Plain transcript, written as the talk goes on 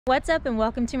What's up and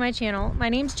welcome to my channel. My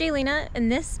name's Jaylena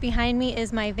and this behind me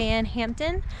is my van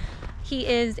Hampton. He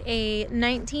is a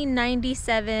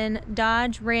 1997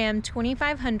 Dodge Ram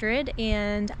 2500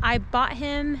 and I bought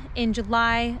him in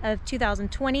July of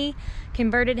 2020,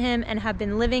 converted him and have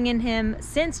been living in him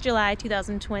since July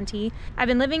 2020. I've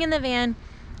been living in the van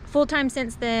full-time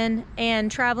since then and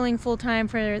traveling full-time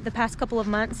for the past couple of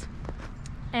months.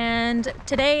 And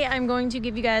today I'm going to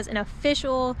give you guys an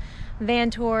official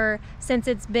van tour since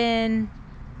it's been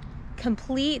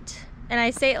complete. And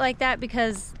I say it like that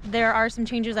because there are some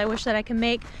changes I wish that I can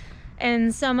make,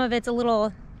 and some of it's a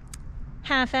little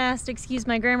half-assed, excuse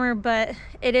my grammar, but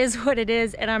it is what it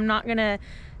is and I'm not gonna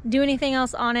do anything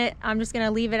else on it. I'm just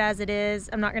gonna leave it as it is.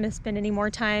 I'm not gonna spend any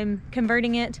more time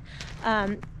converting it.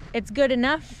 It's good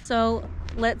enough, so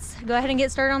let's go ahead and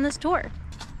get started on this tour.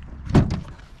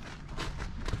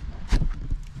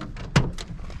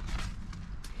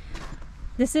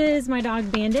 This is my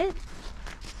dog Bandit,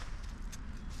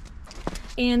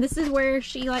 and this is where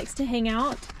she likes to hang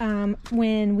out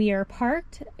when we are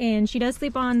parked, and she does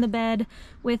sleep on the bed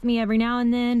with me every now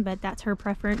and then, but that's her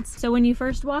preference. So when you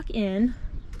first walk in,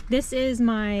 this is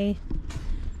my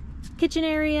kitchen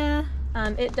area.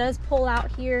 It does pull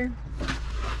out here,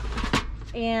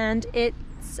 and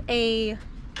it's a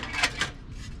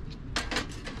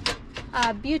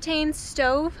butane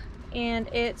stove, and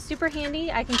it's super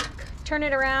handy. I can turn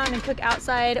it around and cook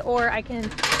outside, or I can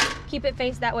keep it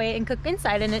faced that way and cook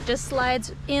inside, and it just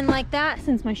slides in like that.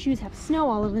 Since my shoes have snow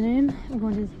all over them, I'm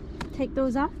going to take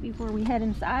those off before we head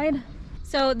inside.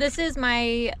 So this is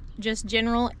my just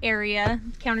general area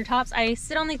countertops. I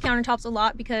sit on these countertops a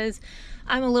lot because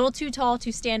I'm a little too tall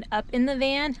to stand up in the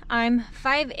van. I'm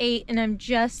 5'8" and I'm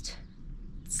just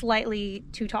slightly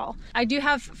too tall. I do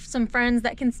have some friends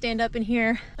that can stand up in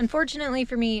here. Unfortunately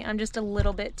for me, I'm just a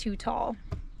little bit too tall.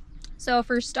 So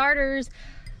for starters,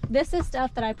 this is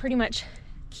stuff that I pretty much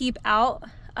keep out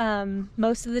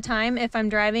most of the time. If I'm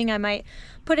driving, I might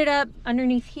put it up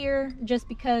underneath here just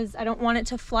because I don't want it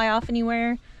to fly off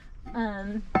anywhere.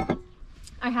 I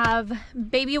have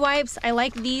baby wipes. I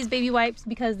like these baby wipes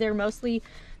because they're mostly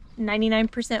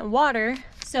 99% water,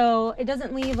 so it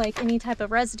doesn't leave like any type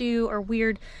of residue or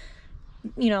weird,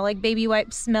 you know, like baby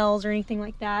wipe smells or anything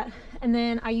like that. And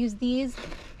then I use these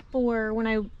for when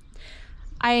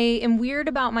I am weird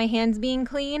about my hands being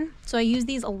clean, so I use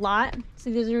these a lot.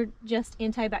 So these are just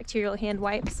antibacterial hand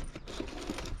wipes.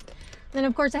 Then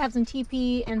of course I have some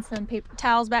TP and some paper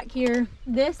towels back here.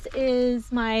 This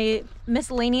is my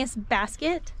miscellaneous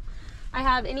basket. I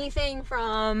have anything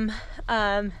from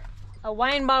a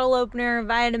wine bottle opener,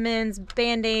 vitamins,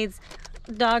 band-aids,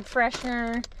 dog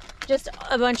freshener, just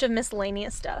a bunch of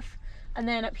miscellaneous stuff. And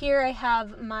then up here I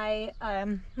have my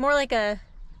more like a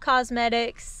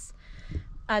cosmetics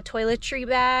toiletry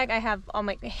bag. I have all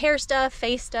my hair stuff,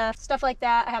 face stuff, stuff like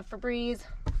that. I have Febreze.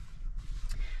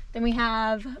 Then we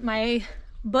have my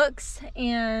books,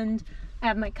 and I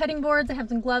have my cutting boards. I have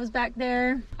some gloves back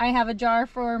there. I have a jar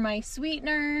for my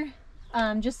sweetener,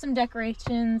 just some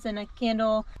decorations and a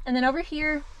candle. And then over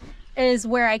here is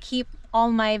where I keep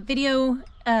all my video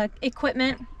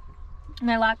equipment,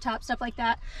 my laptop, stuff like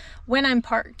that, when I'm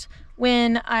parked.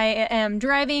 When I am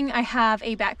driving, I have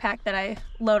a backpack that I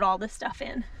load all this stuff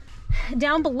in.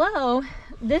 Down below,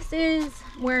 this is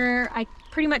where I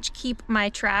pretty much keep my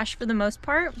trash for the most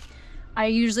part. I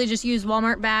usually just use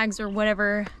Walmart bags or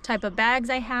whatever type of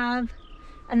bags I have.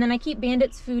 And then I keep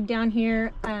Bandit's food down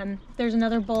here. There's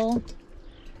another bowl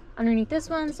underneath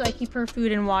this one, so I keep her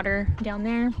food and water down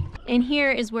there. And here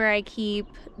is where I keep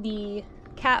the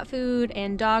cat food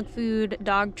and dog food,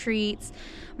 dog treats,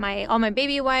 all my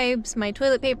baby wipes, my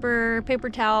toilet paper,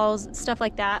 paper towels, stuff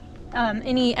like that.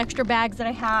 Any extra bags that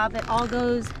I have, it all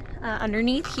goes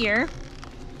underneath here.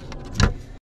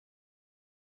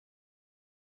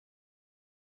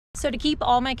 So to keep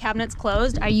all my cabinets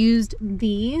closed, I used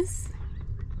these,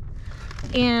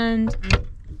 and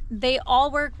they all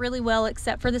work really well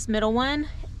except for this middle one.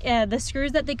 The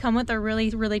screws that they come with are really,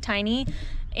 really tiny,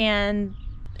 and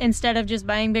instead of just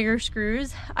buying bigger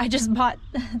screws, I just bought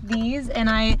these, and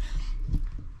I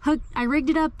rigged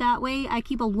it up that way. I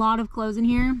keep a lot of clothes in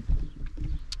here,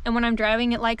 and when I'm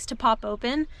driving, it likes to pop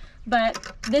open.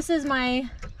 But this is my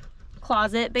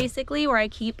closet, basically, where I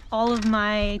keep all of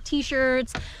my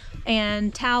t-shirts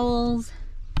and towels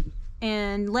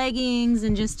and leggings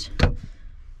and just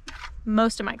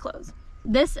most of my clothes.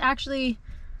 This actually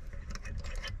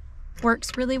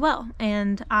works really well,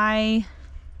 and I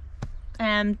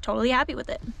am totally happy with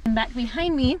it. And back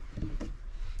behind me,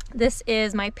 this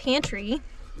is my pantry.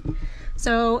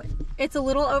 So it's a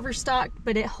little overstocked,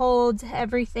 but it holds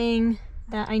everything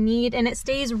that I need, and it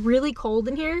stays really cold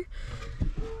in here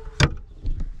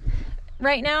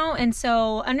right now, and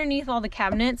so underneath all the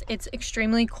cabinets it's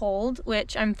extremely cold,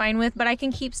 which I'm fine with, but I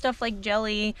can keep stuff like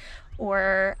jelly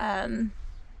or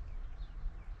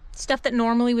stuff that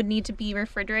normally would need to be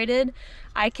refrigerated.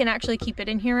 I can actually keep it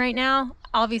in here right now.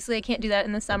 Obviously I can't do that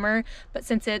in the summer, but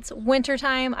since it's winter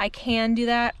time I can do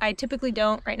that. I typically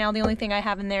don't. Right now the only thing I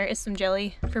have in there is some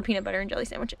jelly for peanut butter and jelly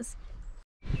sandwiches.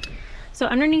 So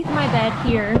underneath my bed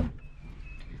here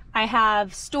I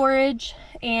have storage,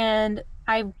 and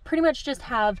I pretty much just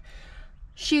have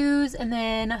shoes, and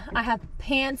then I have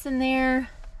pants in there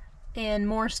and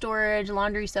more storage,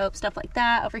 laundry soap, stuff like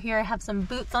that. Over here I have some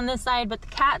boots on this side, but the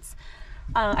cats,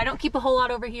 I don't keep a whole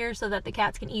lot over here so that the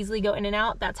cats can easily go in and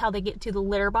out. That's how they get to the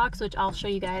litter box, which I'll show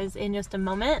you guys in just a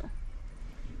moment.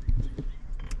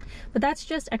 But that's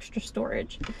just extra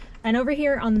storage. And over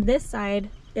here on this side,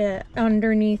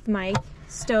 underneath my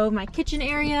stove, my kitchen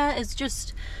area is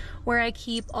just where I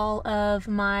keep all of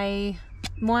my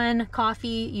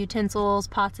coffee utensils,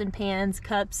 pots and pans,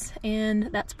 cups, and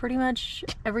that's pretty much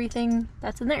everything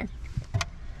that's in there.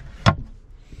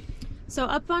 So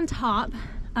up on top,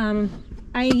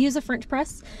 I use a French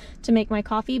press to make my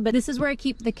coffee, but this is where I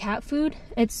keep the cat food.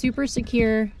 It's super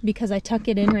secure because I tuck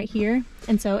it in right here,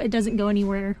 and so it doesn't go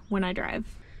anywhere when I drive.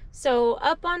 So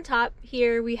up on top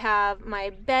here we have my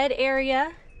bed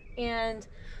area, and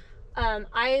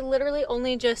I literally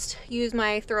only just use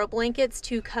my throw blankets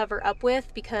to cover up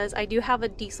with because I do have a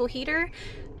diesel heater,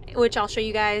 which I'll show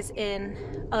you guys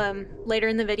in later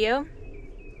in the video.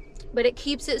 But it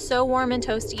keeps it so warm and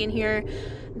toasty in here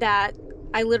that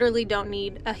I literally don't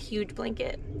need a huge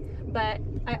blanket. But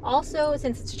I also,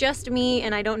 since it's just me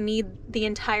and I don't need the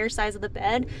entire size of the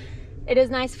bed, it is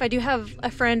nice if I do have a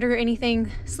friend or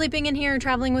anything sleeping in here,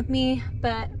 traveling with me,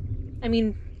 but I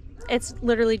mean, it's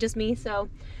literally just me. So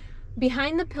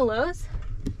behind the pillows,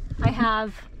 I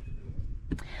have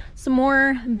some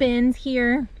more bins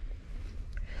here.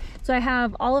 So I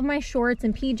have all of my shorts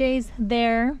and PJs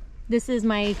there. This is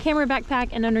my camera backpack,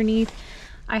 and underneath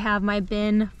I have my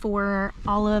bin for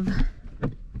all of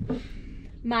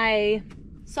my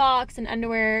socks and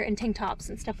underwear and tank tops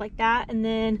and stuff like that. And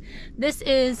then this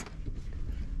is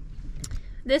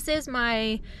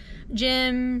my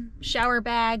gym shower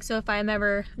bag, so if I'm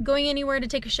ever going anywhere to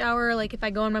take a shower, like if I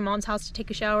go in my mom's house to take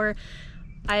a shower,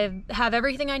 I have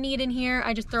everything I need in here.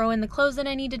 I just throw in the clothes that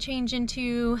I need to change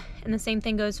into, and the same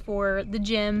thing goes for the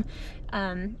gym.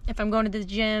 If I'm going to the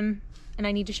gym and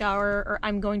I need to shower, or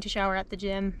I'm going to shower at the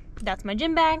gym, that's my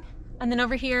gym bag. And then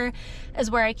over here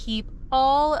is where I keep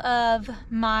all of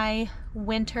my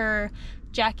winter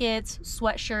jackets,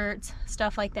 sweatshirts,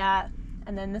 stuff like that.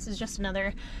 And then this is just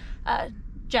another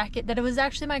jacket that it was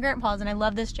actually my grandpa's, and I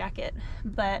love this jacket,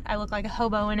 but I look like a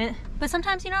hobo in it. But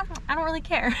sometimes, you know, I don't really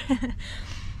care.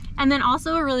 And then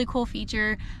also a really cool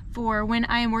feature for when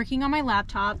I am working on my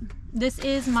laptop, this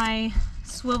is my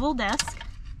swivel desk.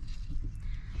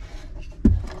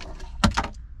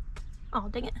 Oh,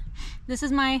 dang it. This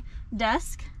is my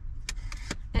desk.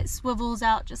 It swivels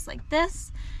out just like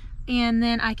this. And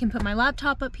then I can put my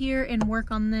laptop up here and work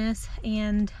on this,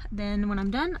 and then when I'm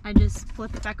done I just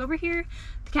flip it back over here.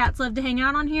 The cats love to hang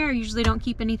out on here. I usually don't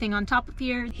keep anything on top of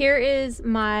here. Here is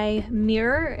my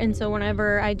mirror, and so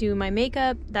whenever I do my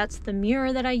makeup, that's the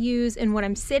mirror that I use. And what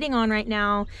I'm sitting on right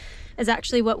now is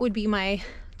actually what would be my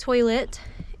toilet,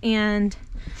 and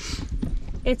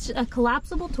it's a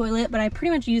collapsible toilet, but I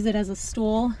pretty much use it as a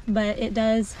stool, but it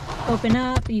does open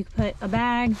up. You can put a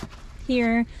bag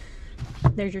here.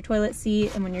 There's your toilet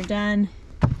seat, and when you're done,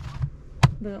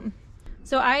 boom.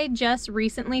 So I just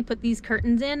recently put these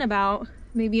curtains in about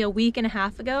maybe a week and a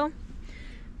half ago,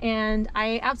 and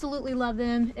I absolutely love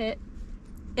them.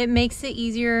 It makes it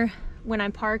easier when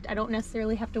I'm parked. I don't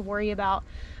necessarily have to worry about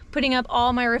putting up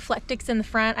all my reflectics in the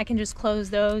front. I can just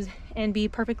close those and be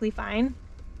perfectly fine.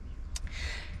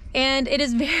 And it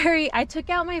is I took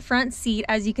out my front seat,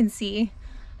 as you can see,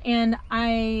 and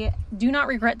I do not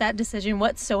regret that decision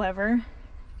whatsoever.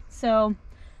 So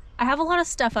I have a lot of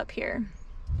stuff up here.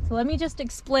 So let me just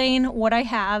explain what I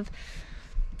have.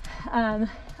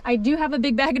 I do have a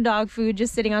big bag of dog food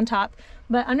just sitting on top,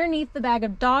 but underneath the bag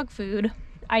of dog food,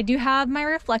 I do have my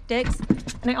reflectics,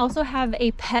 and I also have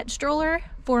a pet stroller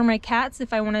for my cats.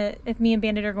 If me and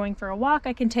Bandit are going for a walk,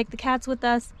 I can take the cats with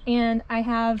us. And I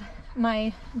have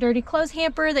my dirty clothes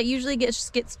hamper that usually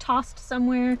just gets tossed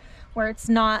somewhere where it's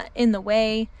not in the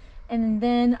way. And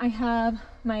then I have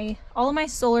all of my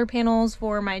solar panels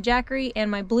for my Jackery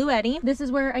and my Blue Eddy. This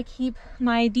is where I keep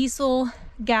my diesel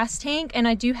gas tank, and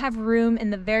I do have room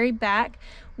in the very back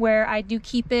where I do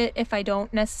keep it if I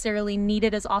don't necessarily need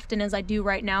it as often as I do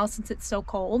right now since it's so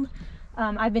cold.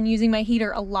 I've been using my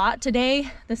heater a lot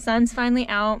today. The sun's finally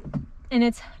out and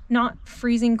it's not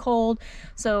freezing cold,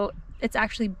 so it's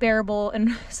actually bearable,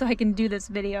 and so I can do this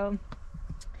video.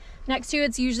 Next to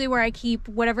it's usually where I keep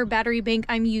whatever battery bank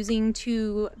I'm using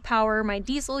to power my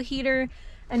diesel heater,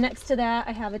 and next to that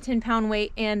I have a 10-pound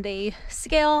weight and a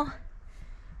scale,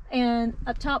 and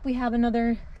up top we have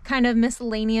another kind of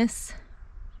miscellaneous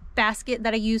basket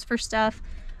that I use for stuff.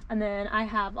 And then I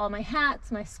have all my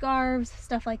hats, my scarves,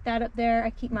 stuff like that up there. I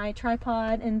keep my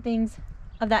tripod and things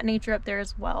of that nature up there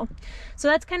as well. So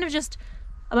that's kind of just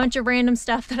a bunch of random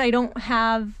stuff that I don't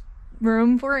have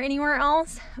room for anywhere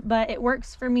else, but it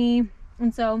works for me.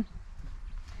 And so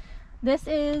this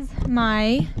is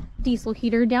my diesel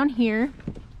heater down here.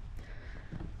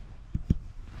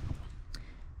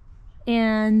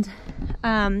 And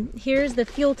here's the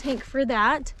fuel tank for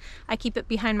that. I keep it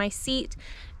behind my seat.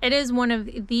 It is one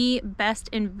of the best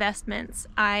investments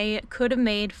I could have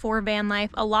made for van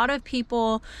life. A lot of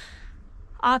people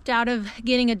opt out of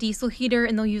getting a diesel heater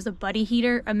and they'll use a Buddy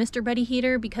heater, a Mr. Buddy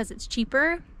heater, because it's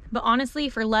cheaper. But honestly,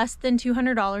 for less than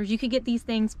 $200, you could get these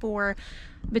things for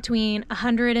between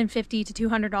 $150 to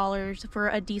 $200 for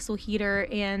a diesel heater.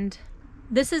 And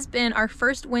this has been our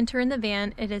first winter in the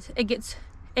van.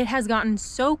 It has gotten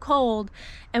so cold,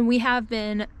 and we have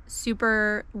been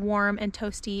super warm and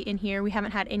toasty in here. We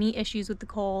haven't had any issues with the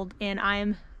cold, and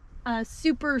I'm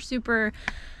super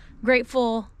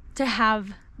grateful to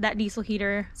have that diesel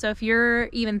heater. So if you're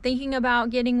even thinking about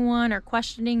getting one or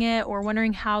questioning it or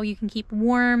wondering how you can keep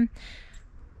warm,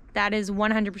 that is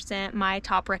 100% my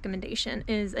top recommendation,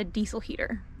 is a diesel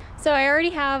heater. So I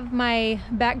already have my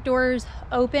back doors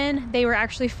open. They were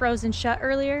actually frozen shut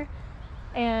earlier,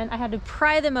 and I had to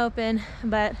pry them open,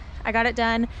 but I got it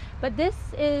done. But this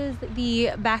is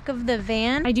the back of the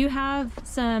van. I do have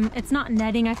some, it's not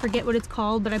netting, I forget what it's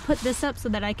called, but I put this up so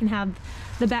that I can have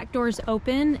the back doors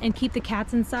open and keep the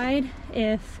cats inside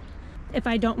if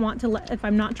I don't want to if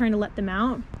I'm not trying to let them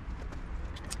out.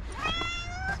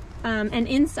 And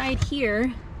inside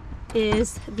here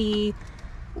is the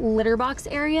litter box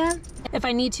area. If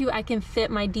I need to, I can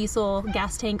fit my diesel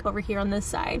gas tank over here on this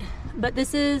side. But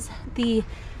this is the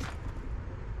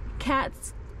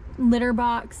cat's litter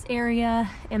box area,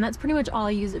 and that's pretty much all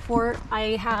I use it for.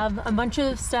 I have a bunch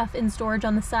of stuff in storage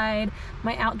on the side,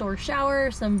 my outdoor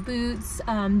shower, some boots,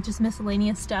 just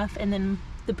miscellaneous stuff, and then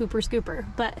the pooper scooper.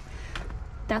 But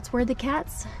that's where the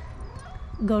cats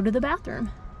go to the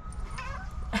bathroom.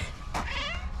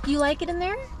 You like it in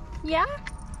there? Yeah?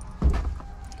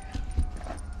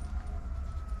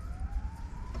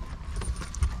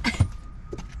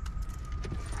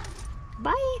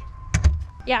 Bye.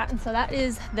 Yeah, and so that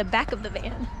is the back of the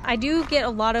van. I do get a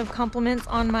lot of compliments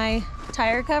on my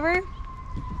tire cover.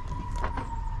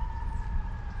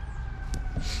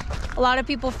 A lot of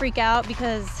people freak out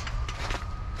because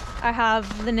I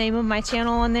have the name of my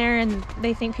channel on there and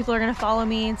they think people are gonna follow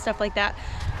me and stuff like that.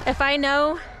 If I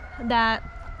know that,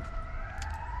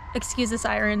 excuse the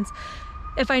sirens,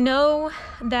 if I know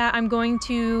that I'm going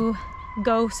to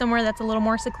go somewhere that's a little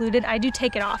more secluded, I do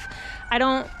take it off. I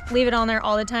don't leave it on there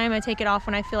all the time. I take it off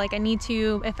when I feel like I need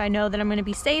to. If I know that I'm going to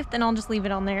be safe, then I'll just leave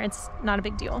it on there. It's not a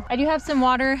big deal. I do have some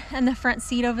water in the front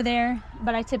seat over there,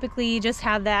 but I typically just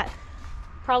have that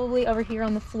probably over here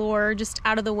on the floor, just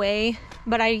out of the way.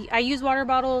 But I use water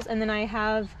bottles, and then I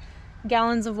have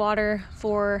gallons of water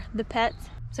for the pets.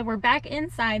 So we're back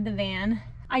inside the van.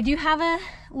 I do have a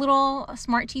little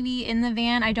smart TV in the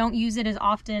van. I don't use it as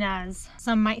often as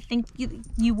some might think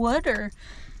you would, or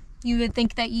you would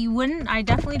think that you wouldn't. I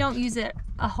definitely don't use it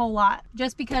a whole lot,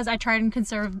 just because I try and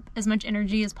conserve as much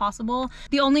energy as possible.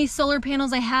 The only solar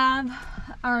panels I have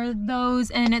are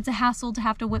those, and it's a hassle to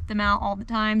have to whip them out all the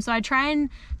time. So I try and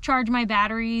charge my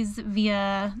batteries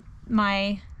via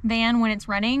my van when it's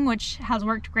running, which has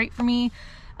worked great for me.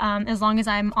 As long as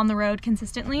I'm on the road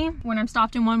consistently. When I'm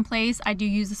stopped in one place, I do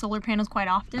use the solar panels quite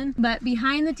often. But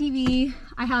behind the TV,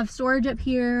 I have storage up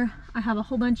here. I have a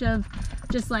whole bunch of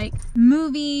just like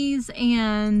movies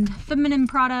and feminine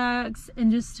products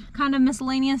and just kind of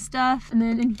miscellaneous stuff. And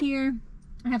then in here,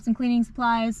 I have some cleaning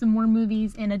supplies, some more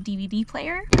movies, and a DVD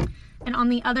player. And on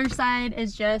the other side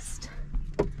is just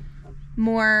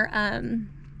more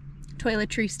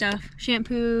toiletry stuff,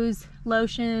 shampoos,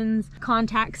 lotions,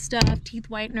 contact stuff, teeth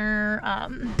whitener,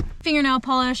 fingernail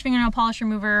polish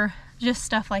remover, just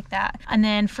stuff like that. And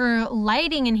then for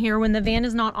lighting in here, when the van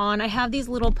is not on, I have these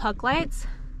little puck lights,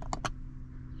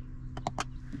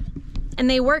 and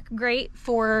they work great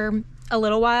for a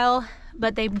little while,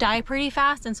 but they die pretty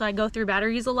fast, and so I go through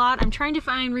batteries a lot. I'm trying to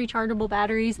find rechargeable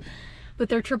batteries, but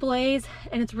they're AAAs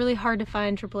and it's really hard to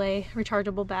find AAA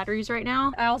rechargeable batteries right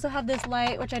now. I also have this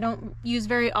light, which I don't use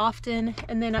very often,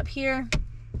 and then up here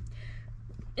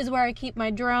is where I keep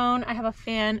my drone. I have a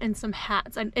fan and some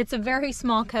hats. It's a very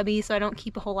small cubby, so I don't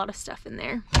keep a whole lot of stuff in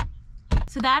there.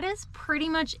 So that is pretty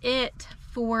much it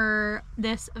for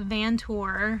this van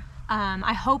tour.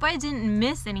 I hope I didn't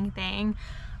miss anything.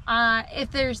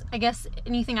 If there's, I guess,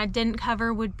 anything I didn't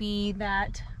cover would be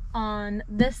that on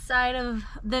this side of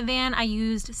the van, I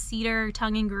used cedar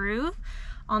tongue and groove.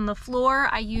 On the floor,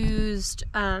 I used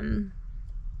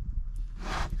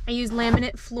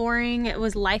laminate flooring. It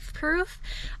was life proof.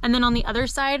 And then on the other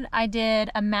side, I did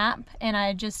a map and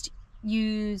I just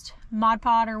used Mod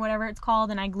Podge or whatever it's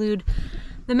called, and I glued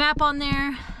the map on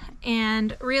there.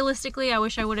 And realistically, I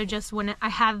wish I would have just, when I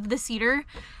have the cedar,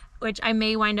 which I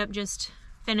may wind up just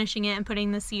finishing it and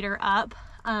putting the cedar up.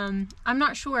 I'm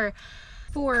not sure.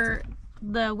 For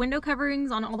the window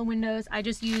coverings on all the windows, I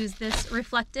just use this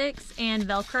Reflectix and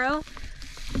Velcro.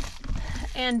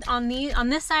 And on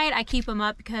this side, I keep them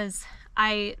up because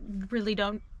I really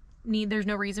don't need, there's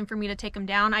no reason for me to take them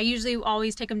down. I usually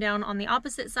always take them down on the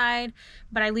opposite side,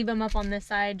 but I leave them up on this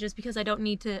side just because I don't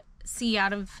need to see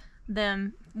out of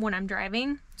them when I'm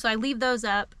driving. So I leave those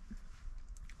up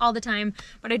all the time,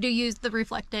 but I do use the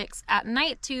Reflectix at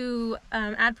night to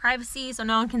add privacy so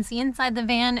no one can see inside the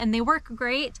van, and they work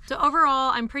great. So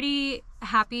overall, I'm pretty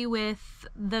happy with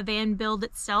the van build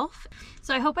itself.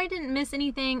 So I hope I didn't miss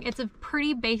anything. It's a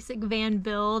pretty basic van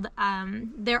build.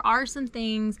 There are some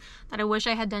things that I wish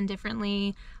I had done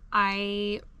differently.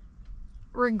 I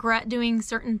regret doing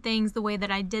certain things the way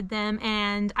that I did them,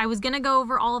 and I was gonna go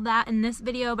over all of that in this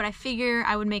video, but I figure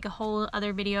I would make a whole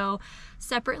other video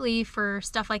separately for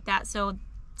stuff like that. So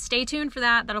stay tuned for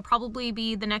that. That'll probably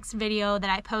be the next video that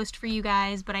I post for you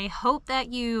guys, but I hope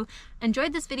that you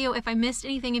enjoyed this video. If I missed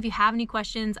anything, if you have any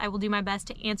questions, I will do my best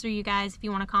to answer you guys if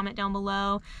you want to comment down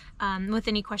below with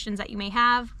any questions that you may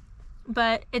have.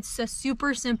 But it's a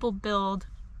super simple build.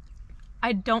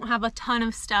 I don't have a ton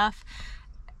of stuff,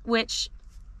 which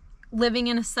living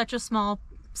in such a small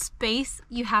space,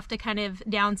 you have to kind of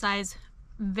downsize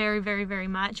very, very, very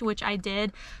much, which I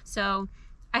did. So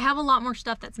I have a lot more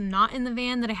stuff that's not in the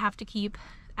van that I have to keep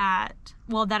at,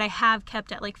 well, that I have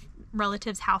kept at like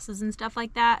relatives' houses and stuff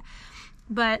like that.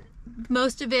 But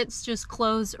most of it's just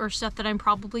clothes or stuff that I'm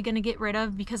probably gonna get rid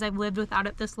of because I've lived without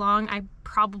it this long. I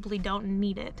probably don't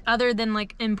need it, other than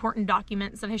like important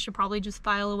documents that I should probably just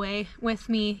file away with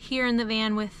me here in the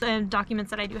van with the documents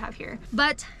that I do have here.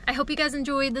 But I hope you guys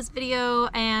enjoyed this video,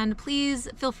 and please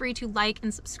feel free to like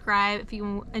and subscribe if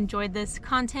you enjoyed this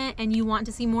content and you want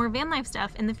to see more van life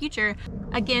stuff in the future.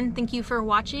 Again, thank you for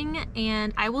watching,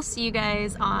 and I will see you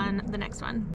guys on the next one.